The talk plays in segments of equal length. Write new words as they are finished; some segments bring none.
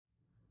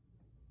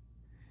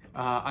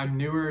I'm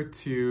newer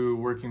to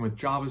working with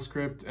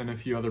JavaScript and a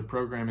few other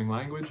programming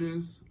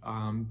languages,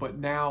 but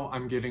now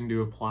I'm getting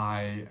to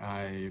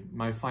apply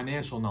my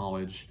financial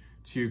knowledge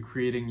to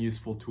creating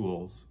useful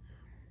tools.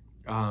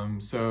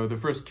 So the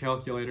first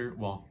calculator,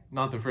 well,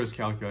 not the first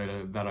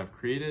calculator that I've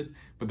created,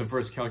 but the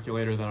first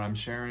calculator that I'm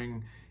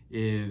sharing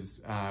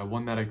is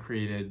one that I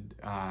created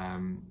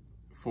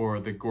for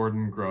the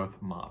Gordon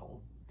growth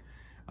model.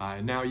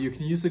 Now you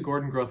can use the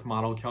Gordon growth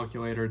model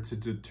calculator to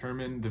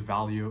determine the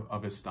value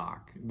of a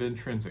stock, the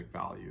intrinsic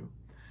value.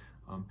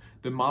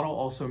 The model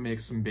also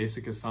makes some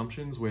basic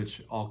assumptions,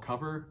 which I'll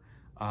cover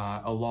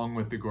along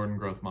with the Gordon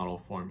growth model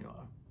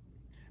formula.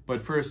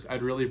 But first,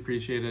 I'd really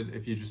appreciate it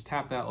if you just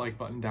tap that like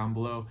button down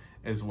below,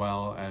 as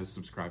well as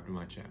subscribe to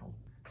my channel.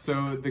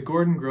 So the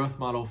Gordon growth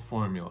model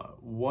formula,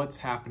 what's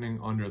happening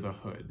under the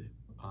hood?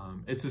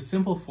 It's a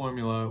simple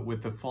formula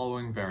with the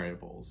following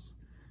variables.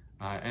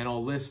 And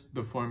I'll list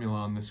the formula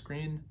on the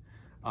screen.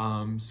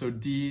 So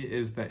D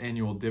is the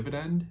annual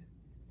dividend,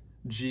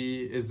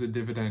 G is the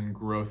dividend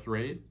growth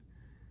rate,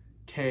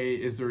 K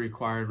is the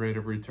required rate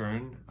of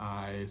return.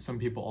 Some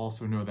people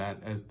also know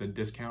that as the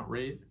discount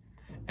rate.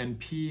 And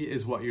P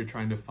is what you're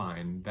trying to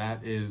find.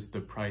 That is the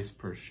price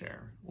per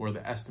share, or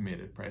the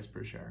estimated price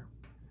per share.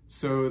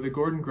 So the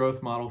Gordon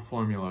growth model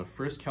formula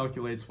first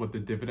calculates what the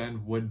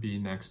dividend would be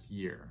next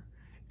year,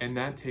 and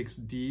that takes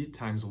D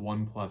times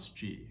 1 plus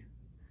G.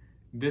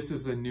 This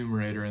is the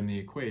numerator in the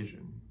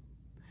equation.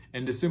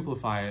 And to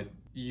simplify it,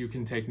 you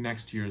can take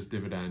next year's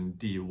dividend,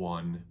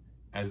 D1,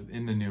 as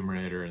in the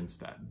numerator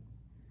instead.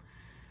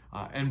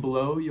 And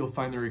below, you'll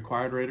find the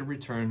required rate of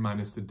return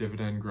minus the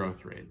dividend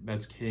growth rate.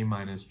 That's K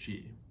minus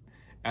G.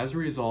 As a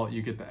result,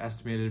 you get the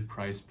estimated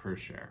price per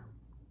share.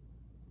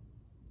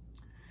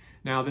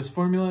 Now, this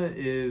formula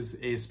is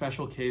a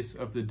special case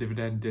of the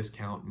dividend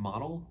discount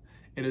model.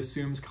 It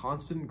assumes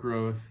constant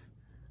growth.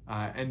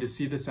 And to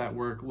see this at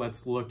work,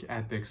 let's look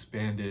at the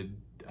expanded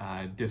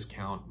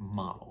discount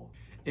model.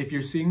 If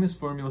you're seeing this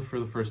formula for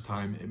the first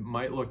time, it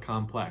might look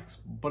complex,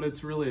 but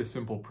it's really a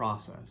simple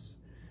process.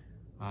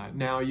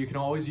 Now, you can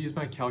always use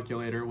my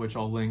calculator, which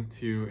I'll link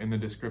to in the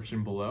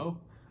description below.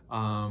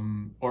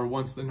 Or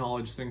once the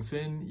knowledge sinks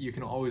in, you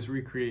can always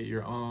recreate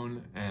your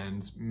own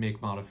and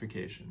make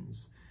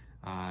modifications.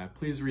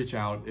 Please reach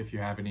out if you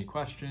have any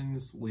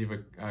questions, leave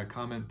a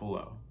comment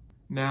below.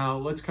 Now,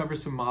 let's cover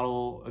some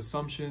model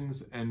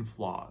assumptions and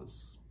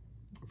flaws.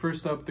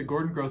 First up, the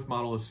Gordon growth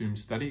model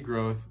assumes steady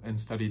growth and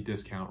steady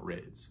discount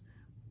rates,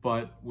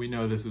 but we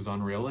know this is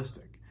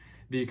unrealistic.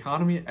 The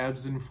economy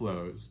ebbs and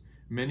flows.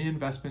 Many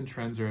investment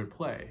trends are at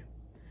play.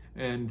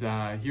 And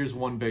here's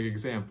one big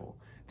example.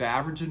 The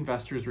average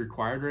investor's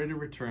required rate of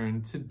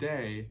return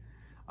today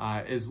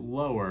is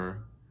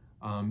lower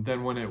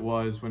than when it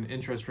was when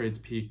interest rates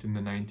peaked in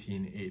the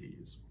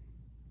 1980s.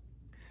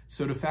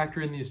 So to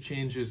factor in these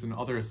changes and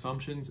other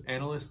assumptions,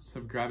 analysts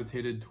have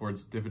gravitated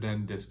towards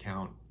dividend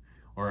discount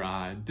or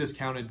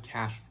discounted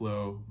cash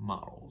flow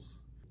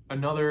models.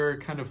 Another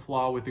kind of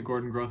flaw with the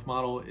Gordon growth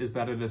model is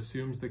that it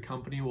assumes the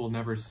company will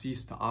never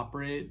cease to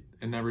operate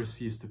and never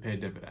cease to pay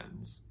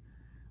dividends.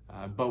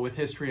 But with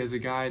history as a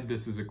guide,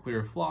 this is a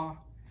clear flaw.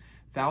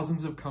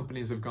 Thousands of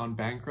companies have gone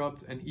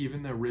bankrupt, and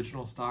even the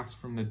original stocks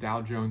from the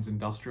Dow Jones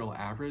Industrial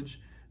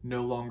Average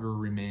no longer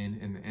remain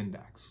in the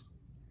index.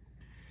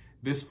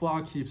 This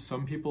flaw keeps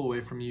some people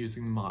away from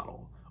using the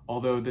model,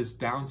 although this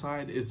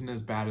downside isn't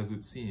as bad as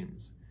it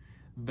seems.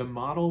 The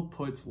model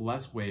puts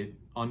less weight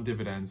on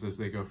dividends as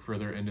they go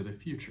further into the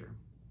future.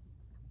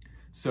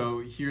 So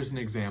here's an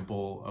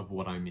example of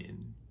what I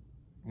mean.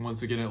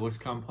 Once again, it looks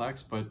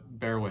complex, but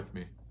bear with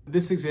me.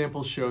 This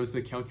example shows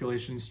the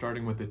calculation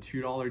starting with a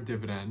 $2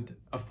 dividend,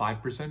 a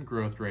 5%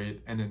 growth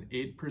rate, and an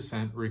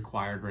 8%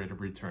 required rate of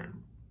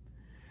return.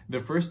 The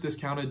first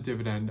discounted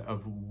dividend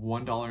of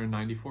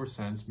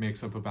 $1.94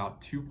 makes up about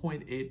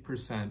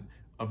 2.8%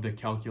 of the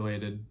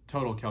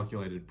total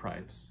calculated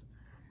price.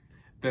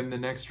 Then the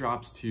next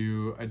drops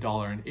to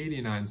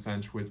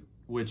 $1.89,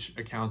 which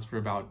accounts for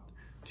about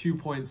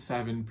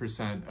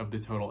 2.7% of the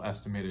total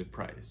estimated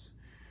price.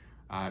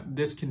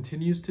 This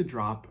continues to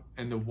drop,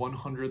 and the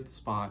 100th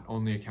spot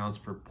only accounts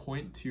for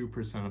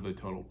 0.2% of the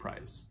total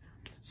price.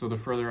 So the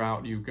further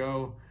out you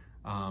go,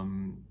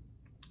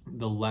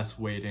 the less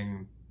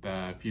weighting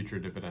the future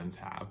dividends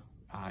have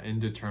in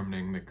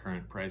determining the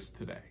current price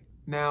today.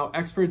 Now,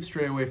 experts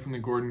stray away from the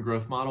Gordon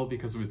growth model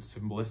because of its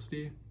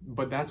simplicity,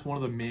 but that's one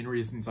of the main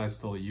reasons I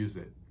still use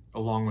it,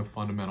 along with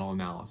fundamental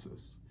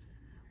analysis.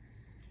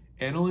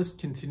 Analysts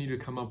continue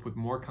to come up with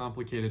more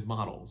complicated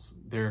models.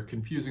 Their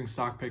confusing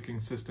stock picking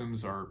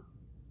systems are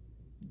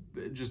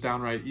just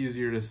downright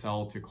easier to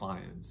sell to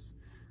clients,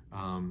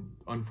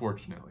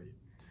 unfortunately.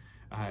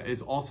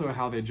 It's also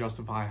how they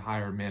justify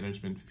higher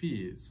management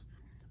fees.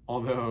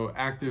 Although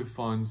active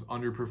funds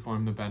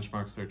underperform the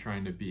benchmarks they're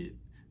trying to beat.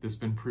 This has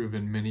been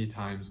proven many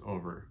times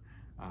over.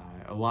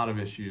 A lot of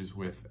issues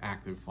with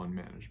active fund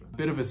management.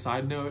 Bit of a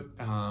side note,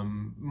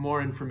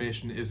 more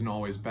information isn't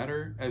always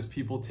better. As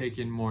people take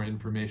in more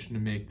information to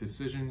make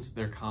decisions,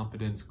 their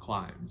confidence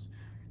climbs.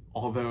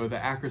 Although the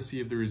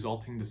accuracy of the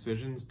resulting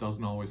decisions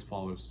doesn't always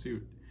follow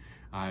suit.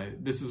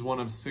 This is one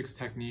of 6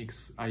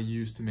 techniques I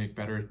use to make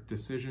better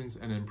decisions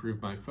and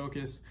improve my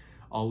focus.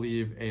 I'll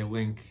leave a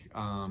link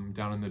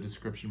down in the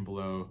description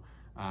below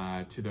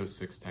to those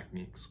 6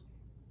 techniques.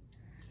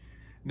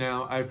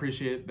 Now, I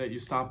appreciate that you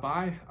stopped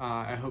by.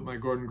 I hope my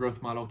Gordon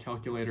Growth Model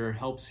Calculator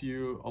helps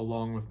you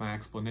along with my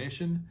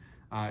explanation.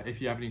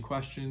 If you have any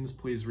questions,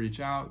 please reach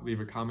out, leave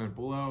a comment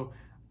below.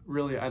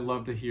 Really, I'd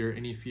love to hear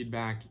any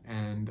feedback,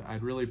 and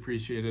I'd really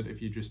appreciate it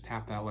if you just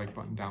tap that like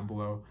button down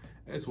below,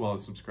 as well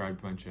as subscribe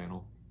to my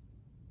channel.